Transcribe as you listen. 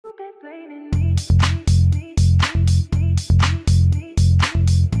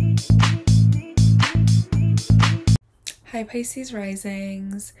Hi Pisces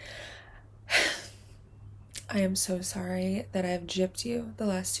risings. I am so sorry that I've gypped you the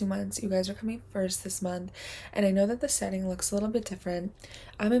last 2 months. You guys are coming first this month, and I know that the setting looks a little bit different.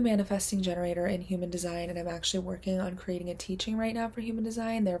 I'm a manifesting generator in human design, and I'm actually working on creating a teaching right now for human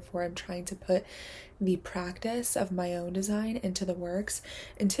design. Therefore, I'm trying to put the practice of my own design into the works.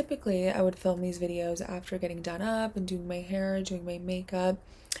 And typically, I would film these videos after getting done up and doing my hair, doing my makeup,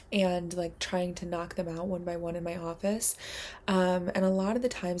 and like trying to knock them out one by one in my office. And a lot of the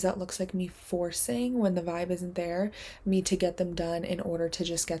times that looks like me forcing, when the vibe isn't there, me to get them done in order to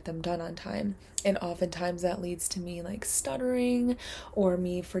just get them done on time. And oftentimes that leads to me like stuttering, or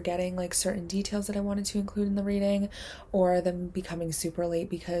me forgetting like certain details that I wanted to include in the reading, or them becoming super late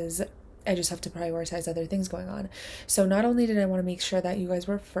because I just have to prioritize other things going on. So not only did I want to make sure that you guys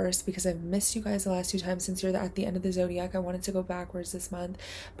were first, because I've missed you guys the last 2 times since you're at the end of the zodiac, I wanted to go backwards this month,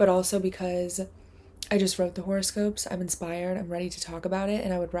 but also because I just wrote the horoscopes. I'm inspired. I'm ready to talk about it.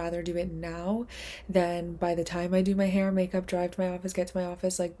 And I would rather do it now than by the time I do my hair, makeup, drive to my office, get to my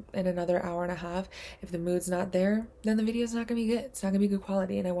office, like in another hour and a half. If the mood's not there, then the video's not going to be good. It's not going to be good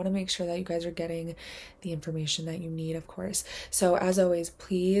quality. And I want to make sure that you guys are getting the information that you need, of course. So as always,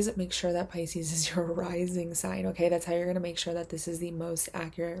 please make sure that Pisces is your rising sign. Okay. That's how you're going to make sure that this is the most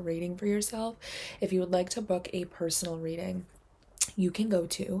accurate reading for yourself. If you would like to book a personal reading, you can go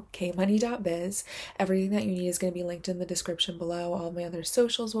to kmoney.biz. Everything that you need is going to be linked in the description below. All of my other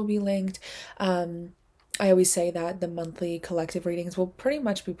socials will be linked. I always say that the monthly collective readings will pretty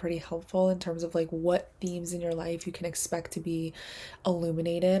much be pretty helpful in terms of like what themes in your life you can expect to be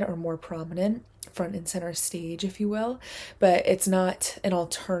illuminated or more prominent, front and center stage, if you will. But it's not an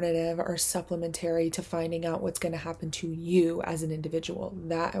alternative or supplementary to finding out what's going to happen to you as an individual.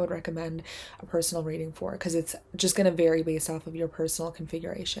 That I would recommend a personal reading for, because it's just going to vary based off of your personal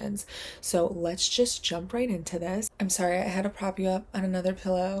configurations. So let's just jump right into this. I'm sorry, I had to prop you up on another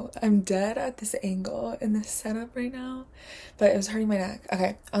pillow. I'm dead at this angle in this setup right now, but it was hurting my neck.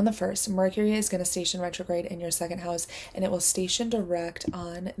 Okay, on the first, Mercury is going to station retrograde in your second house, and it will station direct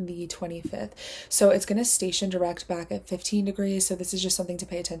on the 25th. So it's going to station direct back at 15 degrees. So this is just something to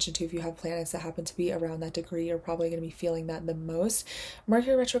pay attention to. If you have planets that happen to be around that degree, you're probably going to be feeling that the most.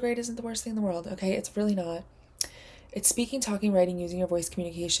 Mercury retrograde isn't the worst thing in the world, okay? It's really not. It's speaking, talking, writing, using your voice,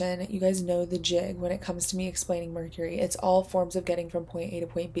 communication. You guys know the jig when it comes to me explaining Mercury. It's all forms of getting from point A to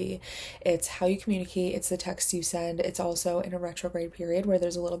point B. It's how you communicate. It's the text you send. It's also in a retrograde period where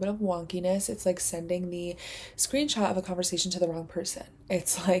there's a little bit of wonkiness. It's like sending the screenshot of a conversation to the wrong person.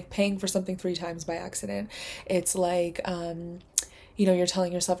 It's like paying for something 3 times by accident. It's like, you're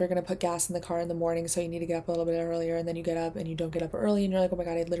telling yourself you're going to put gas in the car in the morning, so you need to get up a little bit earlier, and then you get up and you don't get up early, and you're like, oh my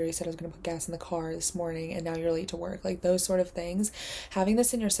God, I literally said I was going to put gas in the car this morning, and now you're late to work. Like those sort of things. Having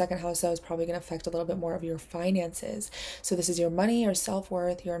this in your second house, though, is probably going to affect a little bit more of your finances. So this is your money, your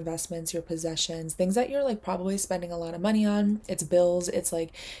self-worth, your investments, your possessions, things that you're like probably spending a lot of money on. It's bills. It's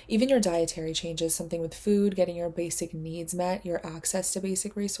like even your dietary changes, something with food, getting your basic needs met, your access to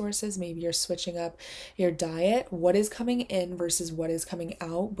basic resources. Maybe you're switching up your diet, what is coming in versus what is coming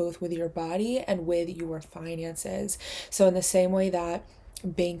out, both with your body and with your finances. So in the same way that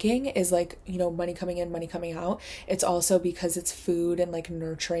banking is like, money coming in, money coming out, it's also because it's food and like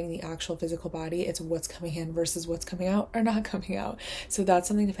nurturing the actual physical body. It's what's coming in versus what's coming out or not coming out. So that's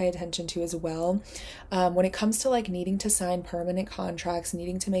something to pay attention to as well. When it comes to like needing to sign permanent contracts,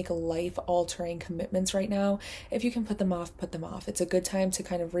 needing to make life altering commitments right now, if you can put them off, put them off. It's a good time to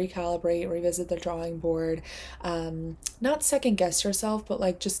kind of recalibrate, revisit the drawing board, not second guess yourself, but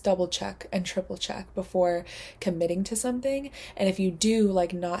like just double check and triple check before committing to something. And if you do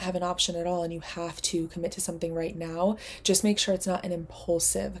like not have an option at all and you have to commit to something right now, just make sure it's not an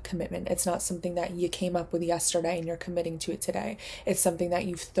impulsive commitment. It's not something that you came up with yesterday and you're committing to it today. It's something that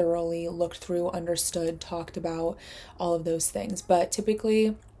you've thoroughly looked through, understood, talked about, all of those things. But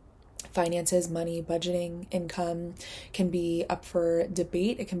typically finances, money, budgeting, income can be up for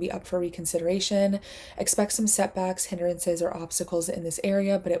debate. It can be up for reconsideration. Expect some setbacks, hindrances, or obstacles in this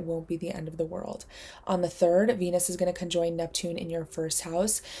area, but it won't be the end of the world. On the 3rd, Venus is going to conjoin Neptune in your first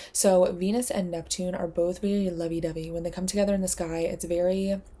house. So Venus and Neptune are both very lovey-dovey. When they come together in the sky, it's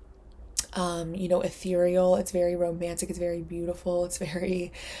very ethereal. It's very romantic. It's very beautiful. It's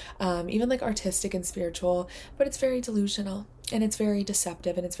very, even like artistic and spiritual, but it's very delusional and it's very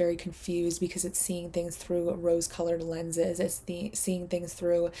deceptive and it's very confused because it's seeing things through rose-colored lenses. It's seeing things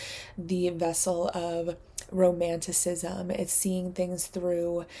through the vessel of romanticism. It's seeing things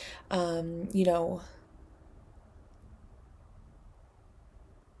through,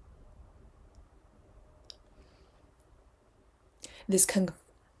 this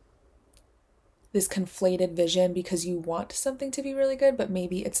this conflated vision because you want something to be really good, but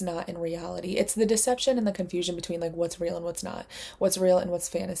maybe it's not in reality. It's the deception and the confusion between like what's real and what's not, what's real and what's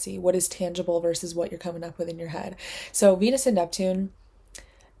fantasy, what is tangible versus what you're coming up with in your head. So Venus and Neptune,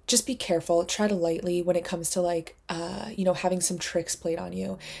 just be careful, tread lightly when it comes to like, having some tricks played on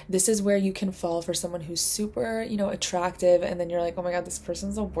you. This is where you can fall for someone who's super, attractive, and then you're like, oh my God, this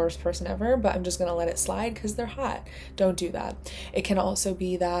person's the worst person ever, but I'm just going to let it slide because they're hot. Don't do that. It can also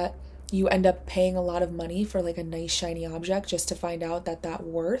be that you end up paying a lot of money for like a nice shiny object just to find out that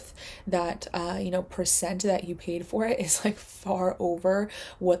worth, that percent that you paid for it is like far over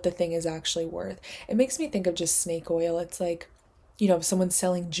what the thing is actually worth. It makes me think of just snake oil. It's like, someone's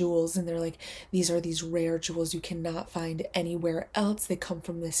selling jewels and they're like, these are these rare jewels you cannot find anywhere else. They come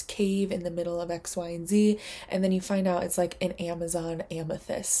from this cave in the middle of X, Y, and Z. And then you find out it's like an Amazon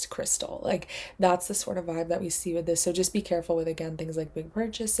amethyst crystal. Like that's the sort of vibe that we see with this. So just be careful with, again, things like big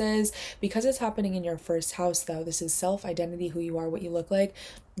purchases. Because it's happening in your first house though, this is self-identity, who you are, what you look like.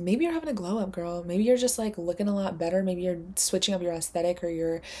 Maybe you're having a glow up, girl. Maybe you're just like looking a lot better. Maybe you're switching up your aesthetic or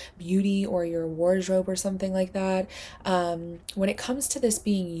your beauty or your wardrobe or something like that. When it comes to this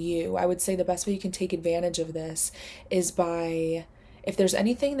being you, I would say the best way you can take advantage of this is by, if there's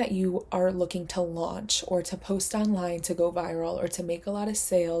anything that you are looking to launch or to post online to go viral or to make a lot of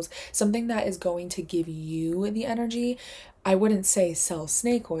sales, something that is going to give you the energy, I wouldn't say sell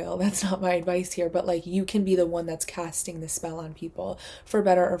snake oil. That's not my advice here, but like you can be the one that's casting the spell on people. For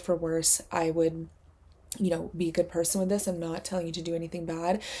better or for worse, I would be a good person with this. I'm not telling you to do anything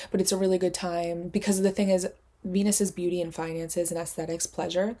bad, but it's a really good time because the thing is, Venus is beauty and finances and aesthetics,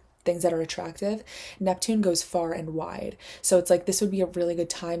 pleasure, things that are attractive. Neptune goes far and wide. So it's like, this would be a really good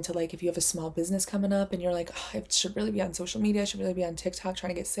time to like, if you have a small business coming up and you're like, oh, I should really be on social media, I should really be on TikTok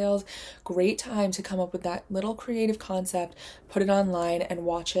trying to get sales. Great time to come up with that little creative concept, put it online and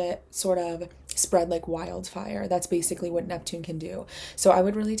watch it sort of spread like wildfire. That's basically what Neptune can do. So I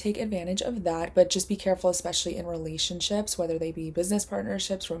would really take advantage of that, but just be careful, especially in relationships, whether they be business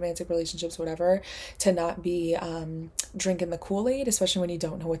partnerships, romantic relationships, whatever, to not be drinking the Kool-Aid, especially when you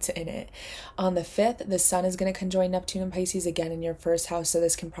don't know what's in it. On the 5th, the sun is going to conjoin Neptune and Pisces again in your first house. So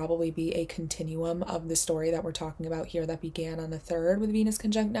this can probably be a continuum of the story that we're talking about here that began on the 3rd with Venus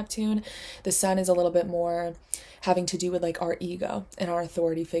conjunct Neptune. The sun is a little bit more having to do with like our ego and our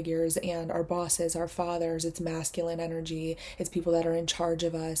authority figures and our bosses, our fathers. It's masculine energy. It's people that are in charge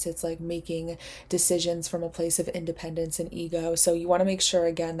of us. It's like making decisions from a place of independence and ego. So you want to make sure,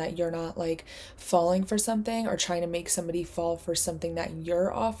 again, that you're not like falling for something or trying to make somebody fall for something that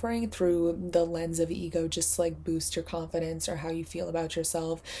you're offering through the lens of ego, just to like boost your confidence or how you feel about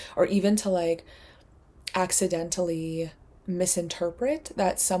yourself, or even to like accidentally misinterpret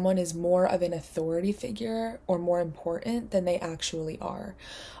that someone is more of an authority figure or more important than they actually are.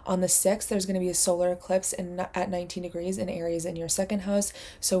 On the 6th, there's going to be a solar eclipse at 19 degrees in Aries in your second house.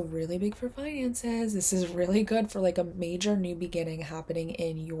 So really big for finances. This is really good for like a major new beginning happening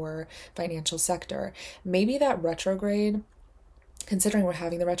in your financial sector. Maybe that retrograde, considering we're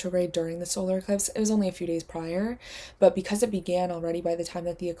having the retrograde during the solar eclipse, it was only a few days prior, but because it began already by the time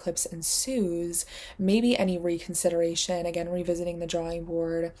that the eclipse ensues, maybe any reconsideration, again, revisiting the drawing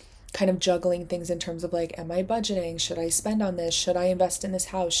board, kind of juggling things in terms of like, am I budgeting? Should I spend on this? Should I invest in this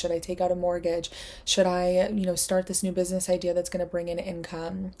house? Should I take out a mortgage? Should I, start this new business idea that's going to bring in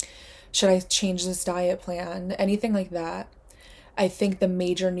income? Should I change this diet plan? Anything like that. I think the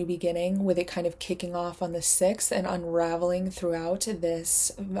major new beginning, with it kind of kicking off on the 6th and unraveling throughout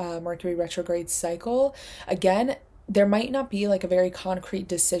this Mercury retrograde cycle, again, there might not be like a very concrete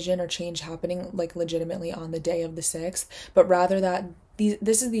decision or change happening like legitimately on the day of the 6th, but rather that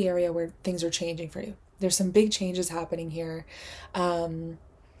this is the area where things are changing for you. There's some big changes happening here.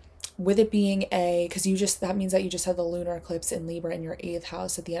 With it being that means that you just had the lunar eclipse in Libra in your 8th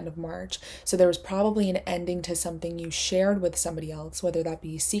house at the end of March. So there was probably an ending to something you shared with somebody else, whether that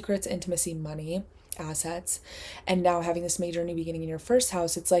be secrets, intimacy, money, assets. And now having this major new beginning in your first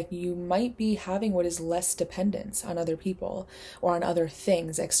house, it's like you might be having what is less dependence on other people or on other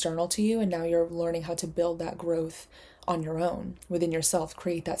things external to you. And now you're learning how to build that growth on your own, within yourself,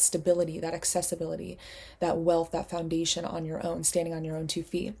 create that stability, that accessibility, that wealth, that foundation on your own, standing on your own 2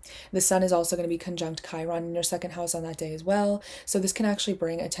 feet. The sun is also going to be conjunct Chiron in your second house on that day as well. So this can actually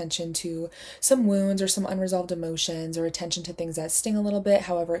bring attention to some wounds or some unresolved emotions, or attention to things that sting a little bit.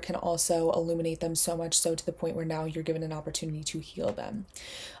 However, it can also illuminate them so much so to the point where now you're given an opportunity to heal them.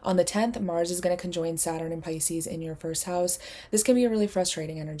 On the 10th, Mars is going to conjoin Saturn and Pisces in your first house. This can be a really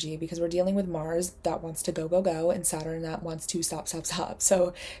frustrating energy because we're dealing with Mars that wants to go, go, go, and Saturn Saturn that wants to stop, stop, stop.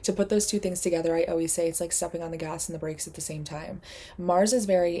 So to put those two things together, I always say it's like stepping on the gas and the brakes at the same time. Mars is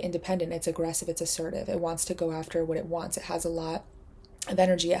very independent. It's aggressive. It's assertive. It wants to go after what it wants. It has a lot of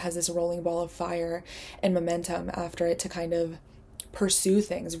energy. It has this rolling ball of fire and momentum after it to kind of pursue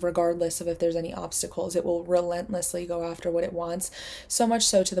things regardless of if there's any obstacles. It will relentlessly go after what it wants, so much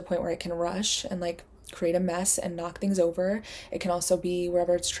so to the point where it can rush and like create a mess and knock things over. It can also be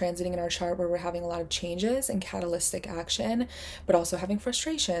wherever it's transiting in our chart where we're having a lot of changes and catalytic action, but also having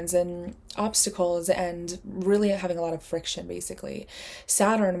frustrations and obstacles and really having a lot of friction, basically.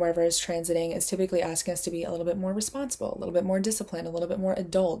 Saturn, wherever it's transiting, is typically asking us to be a little bit more responsible, a little bit more disciplined, a little bit more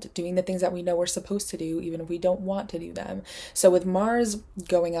adult, doing the things that we know we're supposed to do, even if we don't want to do them. So with Mars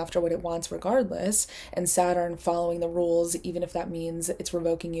going after what it wants regardless, and Saturn following the rules, even if that means it's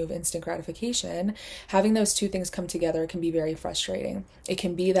revoking you of instant gratification, having those two things come together can be very frustrating. It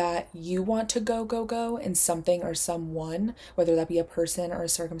can be that you want to go, go, go, and something or someone, whether that be a person or a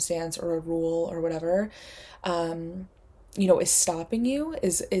circumstance or a rule or whatever, is stopping you,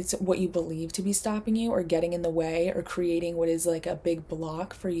 is what you believe to be stopping you or getting in the way or creating what is like a big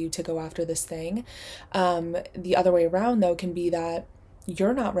block for you to go after this thing. The other way around, though, can be that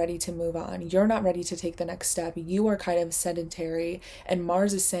you're not ready to move on. You're not ready to take the next step. You are kind of sedentary, and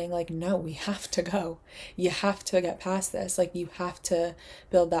Mars is saying like, no, we have to go. You have to get past this. Like, you have to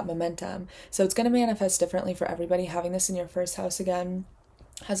build that momentum. So it's going to manifest differently for everybody. Having this in your first house again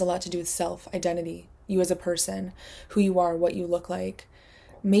has a lot to do with self, identity, you as a person, who you are, what you look like.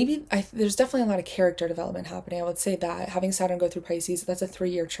 Maybe there's definitely a lot of character development happening. I would say that having Saturn go through Pisces, that's a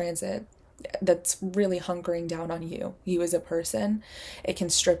 3-year transit. That's really hunkering down on you as a person. It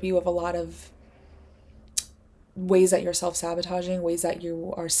can strip you of a lot of ways that you're self-sabotaging, ways that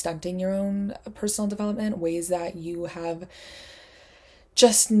you are stunting your own personal development, ways that you have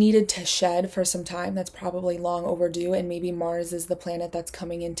just needed to shed for some time. That's probably long overdue, and maybe Mars is the planet that's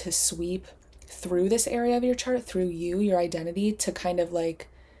coming in to sweep through this area of your chart, through you, your identity, to kind of like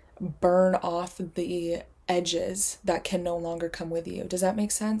burn off the edges that can no longer come with you. Does that make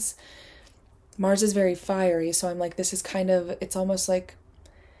sense? Mars is very fiery, so I'm like, this is kind of, it's almost like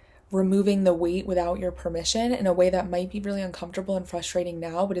removing the weight without your permission in a way that might be really uncomfortable and frustrating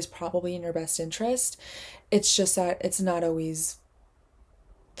now, but is probably in your best interest. It's just that it's not always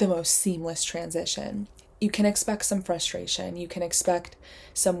the most seamless transition. You can expect some frustration. You can expect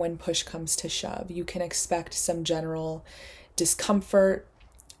some when push comes to shove. You can expect some general discomfort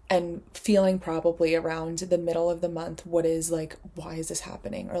and feeling probably around the middle of the month, what is like, why is this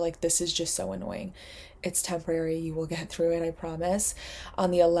happening? Or like, this is just so annoying. It's temporary. You will get through it, I promise.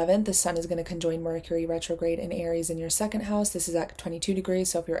 On the 11th, the sun is going to conjoin Mercury retrograde in Aries in your second house. This is at 22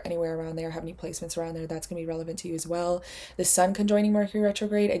 degrees. So if you're anywhere around there, have any placements around there, that's going to be relevant to you as well. The sun conjoining Mercury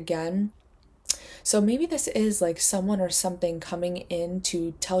retrograde again. So maybe this is like someone or something coming in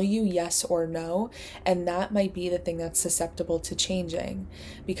to tell you yes or no, and that might be the thing that's susceptible to changing,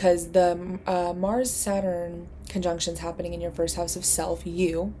 because the Mars-Saturn conjunction is happening in your first house of self,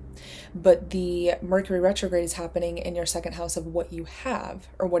 you, but the Mercury retrograde is happening in your second house of what you have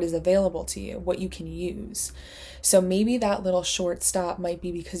or what is available to you, what you can use. So maybe that little short stop might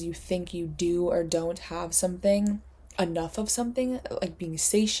be because you think you do or don't have something, enough of something, like being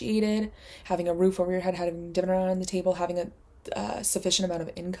satiated, having a roof over your head, having dinner on the table, having a sufficient amount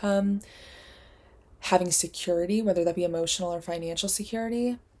of income, having security, whether that be emotional or financial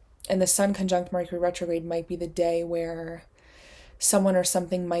security. And the sun conjunct Mercury retrograde might be the day where someone or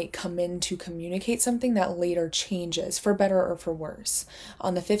something might come in to communicate something that later changes, for better or for worse.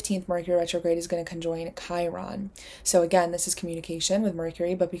 On the 15th, Mercury retrograde is going to conjoin Chiron. So again, this is communication with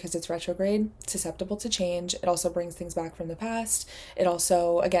Mercury, but because it's retrograde, susceptible to change. It also brings things back from the past. It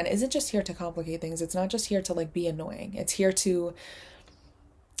also, again, isn't just here to complicate things. It's not just here to like be annoying. It's here to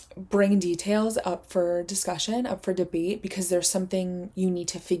bring details up for discussion, up for debate, because there's something you need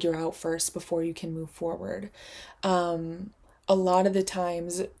to figure out first before you can move forward. A lot of the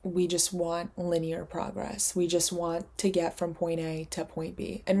times we just want linear progress. We just want to get from point A to point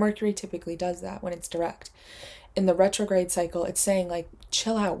B. And Mercury typically does that when it's direct. In the retrograde cycle, it's saying like,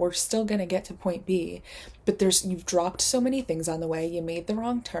 chill out, we're still going to get to point B, but you've dropped so many things on the way. You made the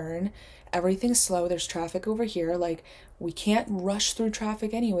wrong turn. Everything's slow. There's traffic over here. Like, we can't rush through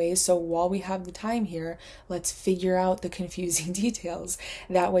traffic anyways. So while we have the time here, let's figure out the confusing details.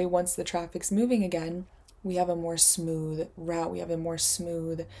 That way, once the traffic's moving again, we have a more smooth route. We have a more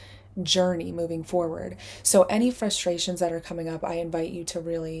smooth journey moving forward. So any frustrations that are coming up, I invite you to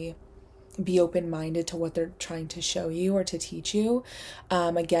really be open-minded to what they're trying to show you or to teach you.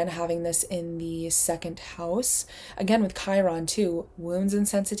 Again, having this in the second house, again with Chiron too, wounds and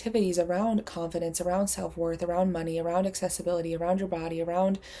sensitivities around confidence, around self-worth, around money, around accessibility, around your body,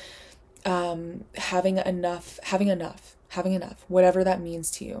 around having enough, whatever that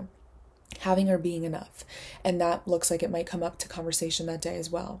means to you, having or being enough. And that looks like it might come up to conversation that day as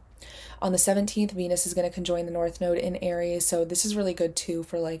well. On the 17th, Venus is going to conjoin the North Node in Aries, so this is really good too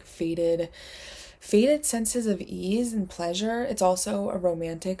for like faded senses of ease and pleasure. It's also a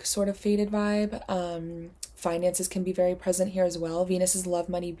romantic sort of faded vibe. Finances can be very present here as well. Venus is love,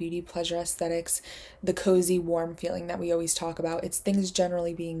 money, beauty, pleasure, aesthetics, the cozy, warm feeling that we always talk about. It's things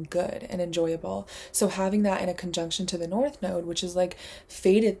generally being good and enjoyable. So having that in a conjunction to the North Node, which is like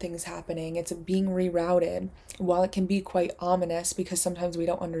faded things happening, it's being rerouted. While it can be quite ominous because sometimes we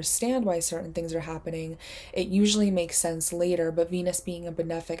don't understand why certain things are happening, it usually makes sense later. But Venus being a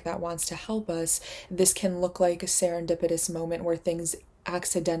benefic that wants to help us, this can look like a serendipitous moment where things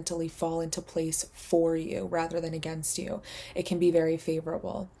accidentally fall into place for you rather than against you. It can be very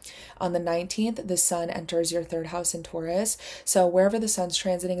favorable. On the 19th, the sun enters your third house in Taurus. So wherever the sun's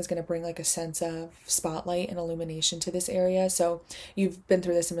transiting is going to bring like a sense of spotlight and illumination to this area. So you've been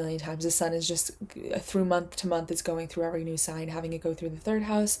through this a million times. The sun is just through month to month, it's going through every new sign. Having it go through the third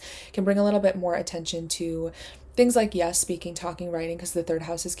house can bring a little bit more attention to things like, yes, speaking, talking, writing, because the third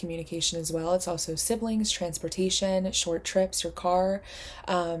house is communication as well. It's also siblings, transportation, short trips, your car,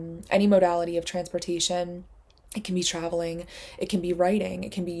 any modality of transportation. It can be traveling, it can be writing,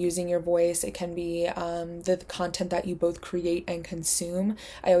 it can be using your voice, it can be the content that you both create and consume.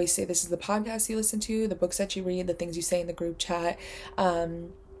 I always say this is the podcast you listen to, the books that you read, the things you say in the group chat.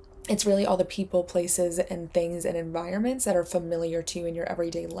 It's really all the people, places, and things and environments that are familiar to you in your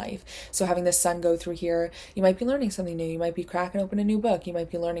everyday life. So having the sun go through here, you might be learning something new. You might be cracking open a new book. You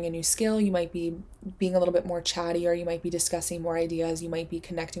might be learning a new skill. You might be being a little bit more chatty, or you might be discussing more ideas. You might be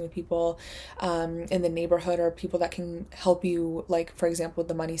connecting with people in the neighborhood, or people that can help you, like, for example, with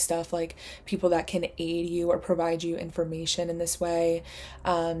the money stuff, like people that can aid you or provide you information in this way.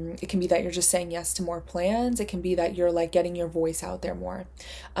 It can be that you're just saying yes to more plans. It can be that you're like getting your voice out there more.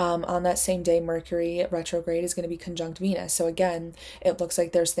 On that same day, Mercury retrograde is going to be conjunct Venus. So again, it looks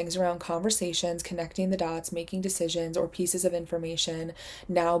like there's things around conversations, connecting the dots, making decisions, or pieces of information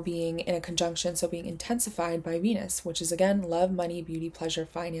now being in a conjunction, so being intensified by Venus, which is again, love, money, beauty, pleasure,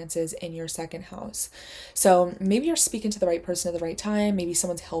 finances in your second house. So maybe you're speaking to the right person at the right time. Maybe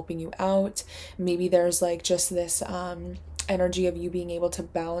someone's helping you out. Maybe there's like just this energy of you being able to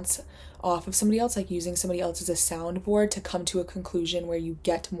bounce off of somebody else, like using somebody else as a soundboard to come to a conclusion where you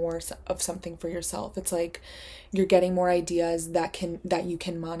get more of something for yourself. It's like you're getting more ideas that you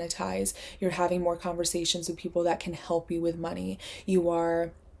can monetize. You're having more conversations with people that can help you with money. You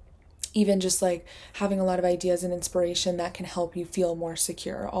are even just like having a lot of ideas and inspiration that can help you feel more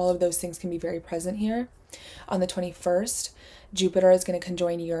secure. All of those things can be very present here. On the 21st, Jupiter is going to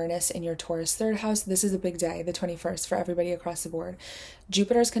conjoin Uranus in your Taurus third house. This is a big day, the 21st, for everybody across the board.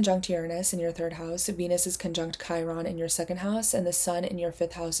 Jupiter is conjunct Uranus in your third house. Venus is conjunct Chiron in your second house. And the sun in your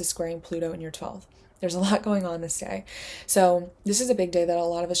fifth house is squaring Pluto in your 12th. There's a lot going on this day. So this is a big day that a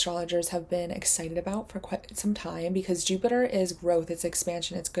lot of astrologers have been excited about for quite some time, because Jupiter is growth, it's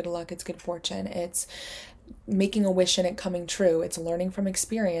expansion, it's good luck, it's good fortune, it's making a wish and it coming true. It's learning from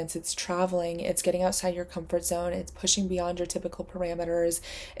experience. It's traveling. It's getting outside your comfort zone. It's pushing beyond your typical parameters.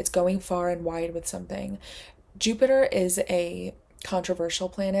 It's going far and wide with something. Jupiter is a controversial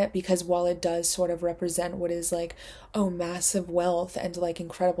planet because while it does sort of represent what is like, oh, massive wealth and like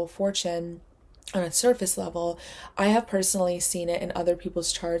incredible fortune, on a surface level, I have personally seen it in other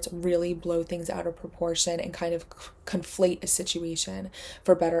people's charts really blow things out of proportion and kind of conflate a situation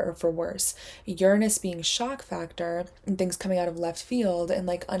for better or for worse. Uranus being shock factor and things coming out of left field and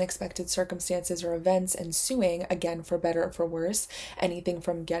like unexpected circumstances or events ensuing, again, for better or for worse, anything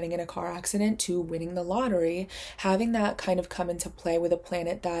from getting in a car accident to winning the lottery, having that kind of come into play with a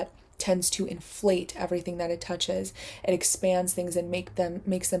planet that tends to inflate everything that it touches. It expands things and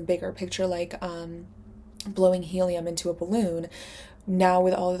makes them bigger. Picture like blowing helium into a balloon. Now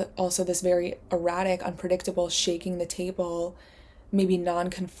with also this very erratic, unpredictable, shaking the table, maybe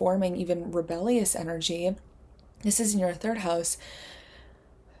non-conforming, even rebellious energy. This is in your third house.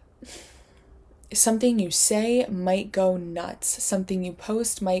 Something you say might go nuts. Something you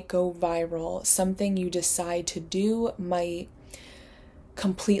post might go viral. Something you decide to do might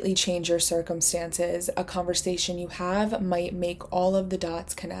completely change your circumstances. A conversation you have might make all of the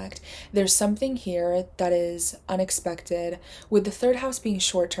dots connect. There's something here that is unexpected. With the third house being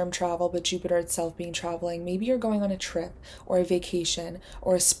short-term travel, but Jupiter itself being traveling, maybe you're going on a trip or a vacation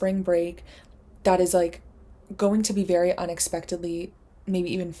or a spring break that is like going to be very unexpectedly,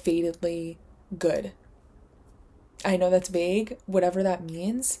 maybe even fatedly good. I know that's vague, whatever that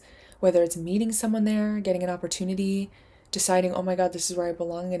means, whether it's meeting someone there, getting an opportunity, deciding, oh my God, this is where I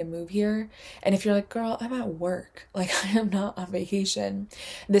belong, I'm going to move here. And if you're like, girl, I'm at work, like I am not on vacation,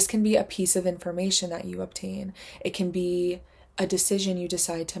 this can be a piece of information that you obtain. It can be a decision you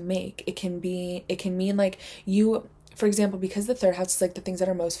decide to make. It can mean like you, for example, because the third house is like the things that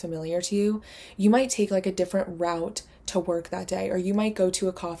are most familiar to you, you might take like a different route to work that day, or you might go to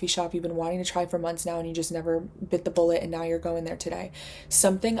a coffee shop you've been wanting to try for months now and you just never bit the bullet and now you're going there today.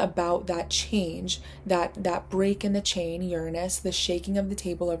 Something about that change, that break in the chain, Uranus, the shaking of the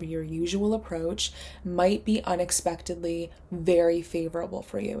table of your usual approach might be unexpectedly very favorable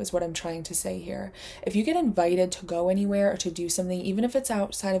for you, is what I'm trying to say here. If you get invited to go anywhere or to do something, even if it's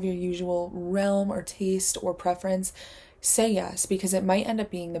outside of your usual realm or taste or preference, say yes, because it might end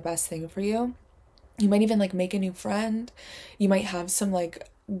up being the best thing for you. You might even like make a new friend. You might have some like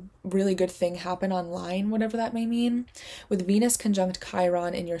really good thing happen online, whatever that may mean. With Venus conjunct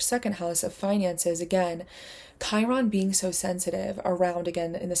Chiron in your second house of finances, again, Chiron being so sensitive around,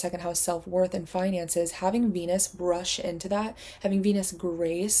 again, in the second house, self-worth and finances, having Venus brush into that, having Venus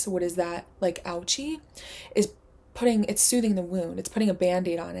grace, what is that, like ouchie, is it's soothing the wound. It's putting a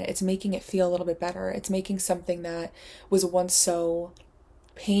band-aid on it. It's making it feel a little bit better. It's making something that was once so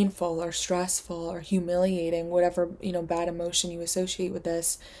painful or stressful or humiliating, whatever, bad emotion you associate with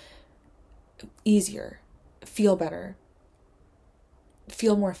this, easier, feel better,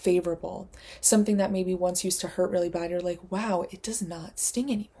 feel more favorable. Something that maybe once used to hurt really bad, you're like, wow, it does not sting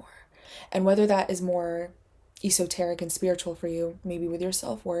anymore. And whether that is more esoteric and spiritual for you, maybe with your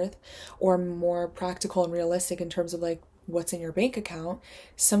self-worth, or more practical and realistic in terms of like what's in your bank account,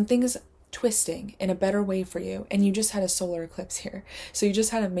 something's twisting in a better way for you. And you just had a solar eclipse here, so you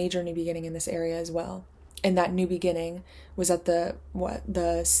just had a major new beginning in this area as well. And that new beginning was at the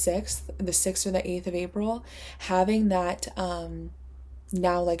 6th or the 8th of April. Having that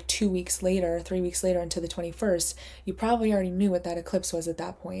now like 2 weeks later, 3 weeks later into the 21st, you probably already knew what that eclipse was at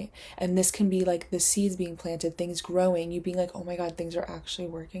that point. And this can be like the seeds being planted, things growing, you being like, oh my God, things are actually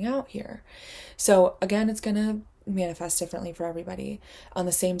working out here. So again, it's gonna manifest differently for everybody. On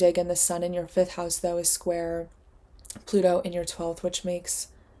the same day, again, the sun in your 5th house though is square Pluto in your 12th, which makes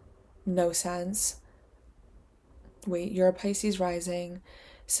no sense. Wait, you're a Pisces rising,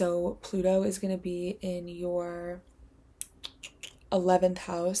 so Pluto is going to be in your 11th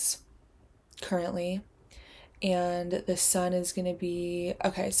house currently, and the sun is going to be,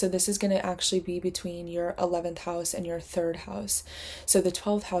 okay, so this is going to actually be between your 11th house and your 3rd house. So the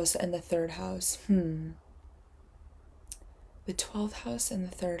 12th house and the 3rd house. The 12th house and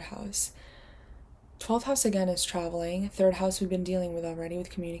the 3rd house. 12th house again is traveling. 3rd house we've been dealing with already, with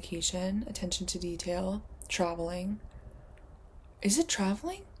communication, attention to detail, traveling. Is it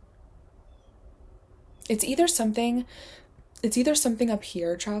traveling? It's either something up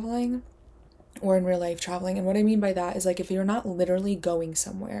here traveling or in real life traveling. And what I mean by that is like if you're not literally going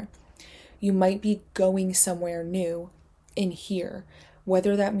somewhere, you might be going somewhere new in here.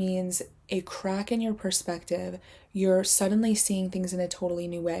 Whether that means a crack in your perspective, you're suddenly seeing things in a totally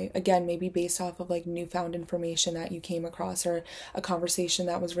new way. Again, maybe based off of like newfound information that you came across or a conversation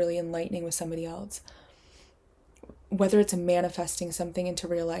that was really enlightening with somebody else. Whether it's manifesting something into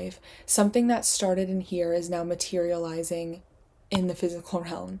real life, something that started in here is now materializing in the physical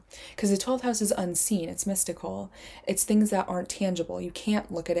realm. Because the 12th house is unseen, it's mystical. It's things that aren't tangible. You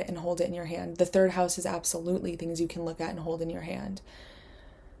can't look at it and hold it in your hand. The 3rd house is absolutely things you can look at and hold in your hand.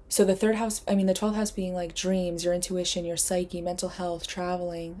 So the 12th house being like dreams, your intuition, your psyche, mental health,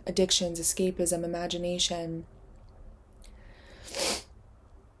 traveling, addictions, escapism, imagination,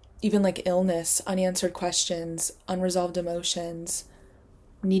 even like illness, unanswered questions, unresolved emotions,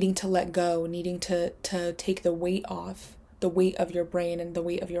 needing to let go, needing to take the weight off, the weight of your brain and the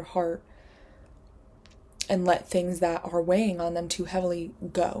weight of your heart, and let things that are weighing on them too heavily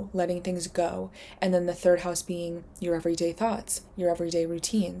go, letting things go. And then the 3rd house being your everyday thoughts, your everyday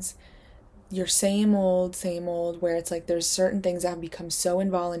routines, your same old, where it's like there's certain things that have become so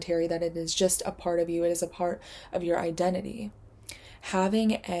involuntary that it is just a part of you, it is a part of your identity.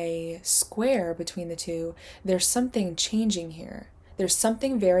 Having a square between the two, there's something changing here. There's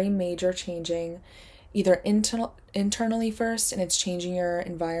something very major changing either internally first and it's changing your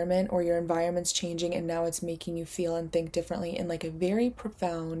environment, or your environment's changing and now it's making you feel and think differently in like a very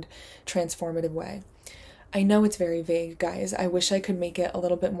profound, transformative way. I know it's very vague, guys. I wish I could make it a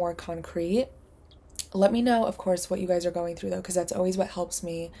little bit more concrete. Let me know, of course, what you guys are going through though, because that's always what helps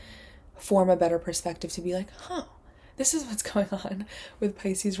me form a better perspective to be like, huh, this is what's going on with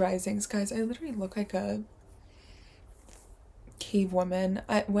Pisces risings. Guys, I literally look like a cave woman.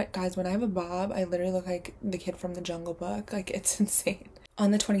 Guys, when I have a bob, I literally look like the kid from the Jungle Book. Like, it's insane.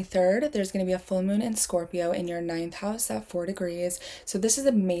 On the 23rd, there's going to be a full moon in Scorpio in your 9th house at 4 degrees. So this is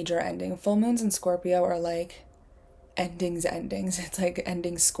a major ending. Full moons in Scorpio are like endings. It's like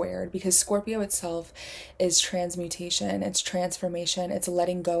endings squared, because Scorpio itself is transmutation, it's transformation, it's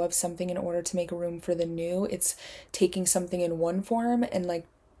letting go of something in order to make room for the new. It's taking something in one form and like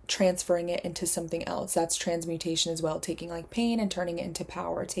transferring it into something else. That's transmutation as well, taking like pain and turning it into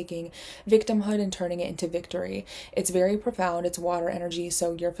power, taking victimhood and turning it into victory. It's very profound. It's water energy,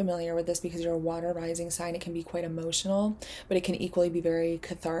 so you're familiar with this because you're a water rising sign. It can be quite emotional, but it can equally be very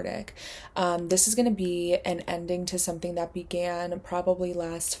cathartic. This is going to be an ending to something that began probably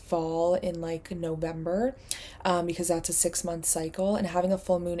last fall in like November, because that's a 6-month cycle, and having a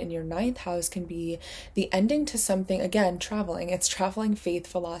full moon in your 9th house can be the ending to something, again, traveling. It's traveling, faith,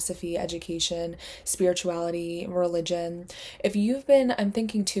 philosophy, education, spirituality, religion. If you've been, I'm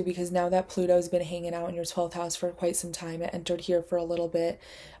thinking too, because now that Pluto's been hanging out in your 12th house for quite some time, it entered here for a little bit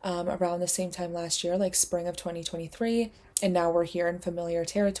around the same time last year, like spring of 2023. And now we're here in familiar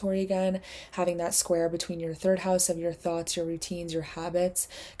territory again, having that square between your 3rd house of your thoughts, your routines, your habits,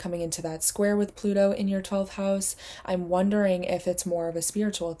 coming into that square with Pluto in your 12th house. I'm wondering if it's more of a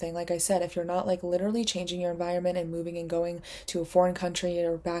spiritual thing. Like I said, if you're not like literally changing your environment and moving and going to a foreign country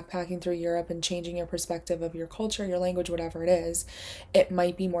or backpacking through Europe and changing your perspective of your culture, your language, whatever it is, it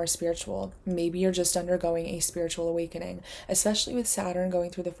might be more spiritual. Maybe you're just undergoing a spiritual awakening, especially with Saturn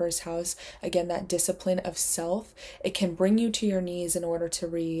going through the 1st house. Again, that discipline of self, it can bring you to your knees in order to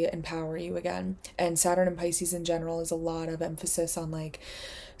re-empower you again. And Saturn and Pisces in general is a lot of emphasis on like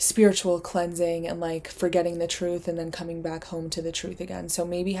spiritual cleansing and like forgetting the truth and then coming back home to the truth again. So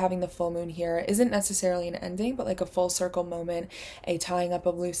maybe having the full moon here isn't necessarily an ending, but like a full circle moment, a tying up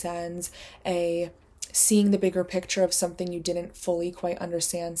of loose ends, a seeing the bigger picture of something you didn't fully quite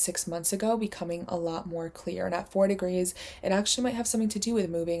understand 6 months ago becoming a lot more clear. And at 4 degrees, it actually might have something to do with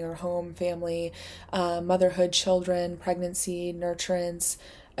moving or home, family, motherhood, children, pregnancy, nurturance,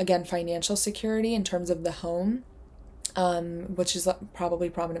 again, financial security in terms of the home, which is probably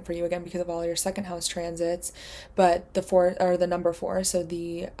prominent for you again because of all your 2nd house transits. But the 4, or the number 4, so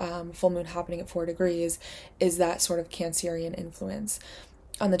the full moon happening at 4 degrees is that sort of Cancerian influence.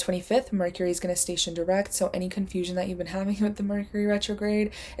 On the 25th, Mercury is going to station direct, so any confusion that you've been having with the Mercury retrograde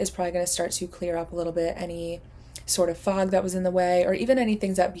is probably going to start to clear up a little bit. Any sort of fog that was in the way, or even any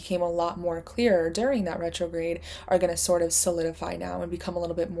things that became a lot more clearer during that retrograde, are going to sort of solidify now and become a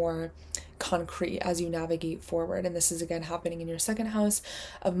little bit more concrete as you navigate forward. And this is again happening in your 2nd house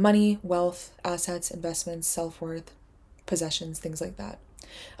of money, wealth, assets, investments, self-worth, possessions, things like that.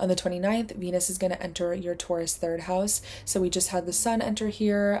 On the 29th, Venus is going to enter your Taurus 3rd house. So we just had the sun enter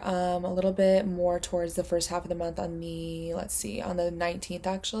here a little bit more towards the first half of the month on the, on the 19th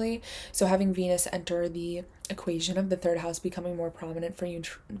actually. So having Venus enter the equation of the 3rd house becoming more prominent for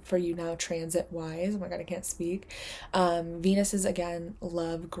you now transit wise. Oh my God, I can't speak. Venus is again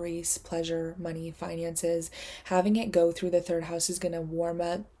love, grace, pleasure, money, finances. Having it go through the 3rd house is going to warm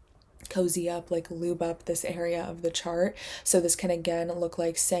up, cozy up, like lube up this area of the chart. So this can again look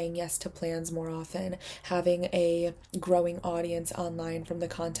like saying yes to plans more often, having a growing audience online from the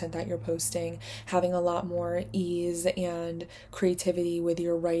content that you're posting, having a lot more ease and creativity with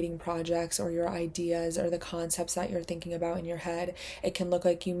your writing projects or your ideas or the concepts that you're thinking about in your head. It can look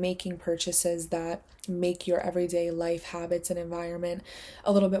like you making purchases that make your everyday life habits and environment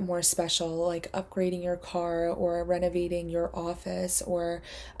a little bit more special, like upgrading your car or renovating your office, or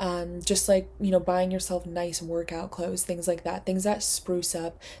just like, buying yourself nice workout clothes, things like that, things that spruce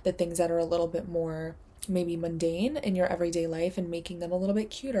up the things that are a little bit more maybe mundane in your everyday life and making them a little bit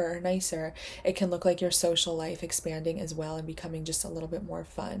cuter or nicer. It can look like your social life expanding as well and becoming just a little bit more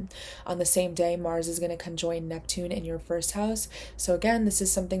fun. On the same day, Mars is going to conjoin Neptune in your 1st house. So again, this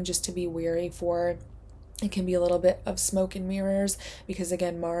is something just to be wary for. It can be a little bit of smoke and mirrors because,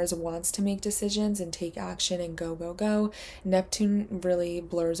 again, Mars wants to make decisions and take action and go, go, go. Neptune really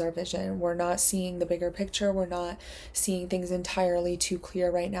blurs our vision. We're not seeing the bigger picture. We're not seeing things entirely too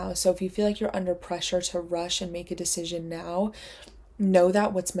clear right now. So if you feel like you're under pressure to rush and make a decision now, know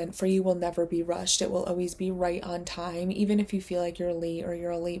that what's meant for you will never be rushed. It will always be right on time, even if you feel like you're late or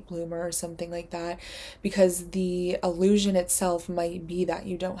you're a late bloomer or something like that, because the illusion itself might be that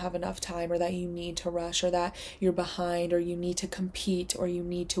you don't have enough time, or that you need to rush, or that you're behind, or you need to compete, or you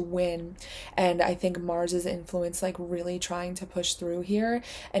need to win. And I think Mars's influence, like really trying to push through here,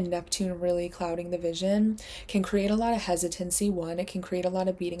 and Neptune really clouding the vision, can create a lot of hesitancy. One, it can create a lot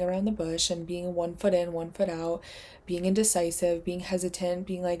of beating around the bush and being 1 foot in, 1 foot out, being indecisive, being hesitant,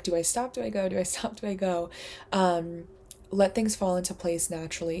 being like, do I stop? Do I go? Do I stop? Do I go? Let things fall into place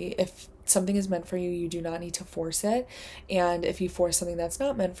naturally. If something is meant for you, you do not need to force it. And if you force something that's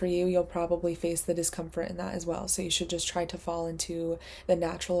not meant for you, you'll probably face the discomfort in that as well. So you should just try to fall into the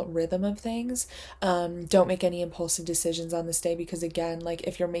natural rhythm of things. Don't make any impulsive decisions on this day, because again, like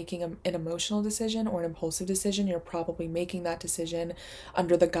if you're making an emotional decision or an impulsive decision, you're probably making that decision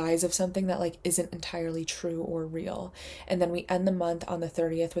under the guise of something that like isn't entirely true or real. And then we end the month on the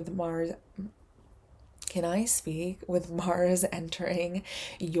 30th with Mars. Can I speak? With Mars entering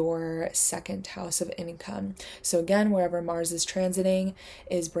your second house of income. So again, wherever Mars is transiting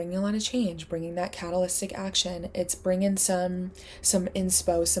is bringing a lot of change, bringing that catalytic action. It's bringing some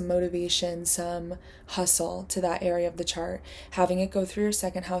inspo, some motivation, some hustle to that area of the chart. Having it go through your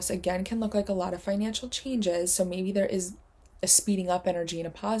second house again can look like a lot of financial changes. So maybe there is a speeding up energy in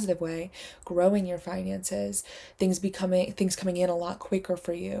a positive way, growing your finances, things coming in a lot quicker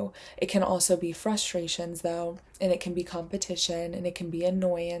for you. It can also be frustrations though, and it can be competition, and it can be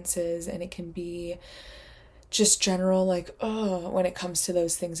annoyances, and it can be just general like, oh, when it comes to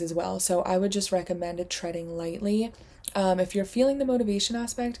those things as well. So I would just recommend treading lightly. If you're feeling the motivation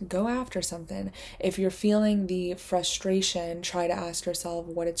aspect, go after something. If you're feeling the frustration, try to ask yourself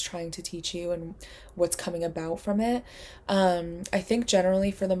what it's trying to teach you and what's coming about from it. I think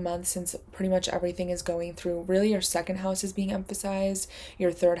generally for the month, since pretty much everything is going through, really your second house is being emphasized,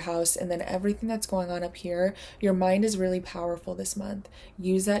 your third house, and then everything that's going on up here, your mind is really powerful this month.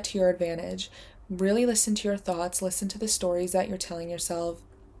 Use that to your advantage. Really listen to your thoughts, listen to the stories that you're telling yourself.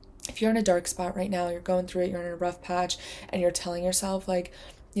 If you're in a dark spot right now, you're going through it, you're in a rough patch, and you're telling yourself, like,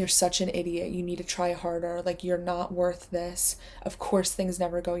 you're such an idiot, you need to try harder, like, you're not worth this. Of course, things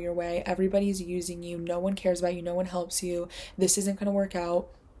never go your way. Everybody's using you. No one cares about you. No one helps you. This isn't going to work out.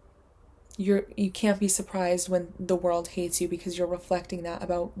 You can't be surprised when the world hates you, because you're reflecting that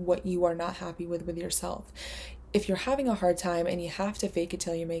about what you are not happy with yourself. If you're having a hard time and you have to fake it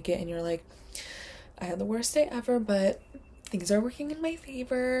till you make it, and you're like, I had the worst day ever, but things are working in my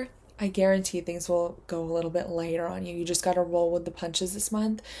favor, I guarantee things will go a little bit lighter on you. You just got to roll with the punches this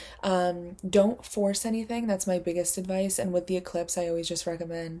month. Don't force anything. That's my biggest advice. And with the eclipse, I always just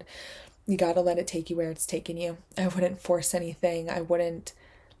recommend you got to let it take you where it's taking you. I wouldn't force anything. I wouldn't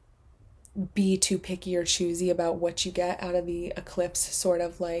be too picky or choosy about what you get out of the eclipse sort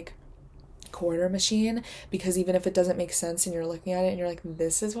of like quarter machine, because even if it doesn't make sense and you're looking at it and you're like,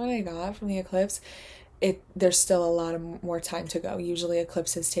 this is what I got from the eclipse, there's still a lot of more time to go. Usually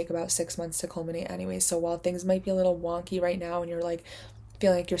eclipses take about 6 months to culminate anyway. So while things might be a little wonky right now and you're like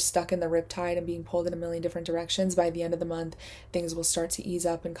feeling like you're stuck in the riptide and being pulled in a million different directions, by the end of the month things will start to ease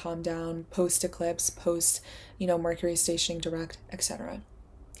up and calm down post eclipse, post Mercury stationing direct, etc.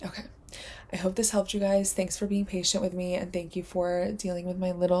 Okay, I hope this helped you guys. Thanks for being patient with me, and thank you for dealing with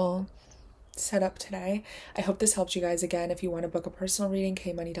my little setup today. I hope this helped you guys. Again, if you want to book a personal reading,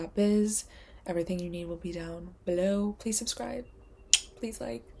 kmoney.biz. Everything you need will be down below. Please subscribe. Please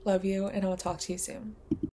like. Love you, and I'll talk to you soon.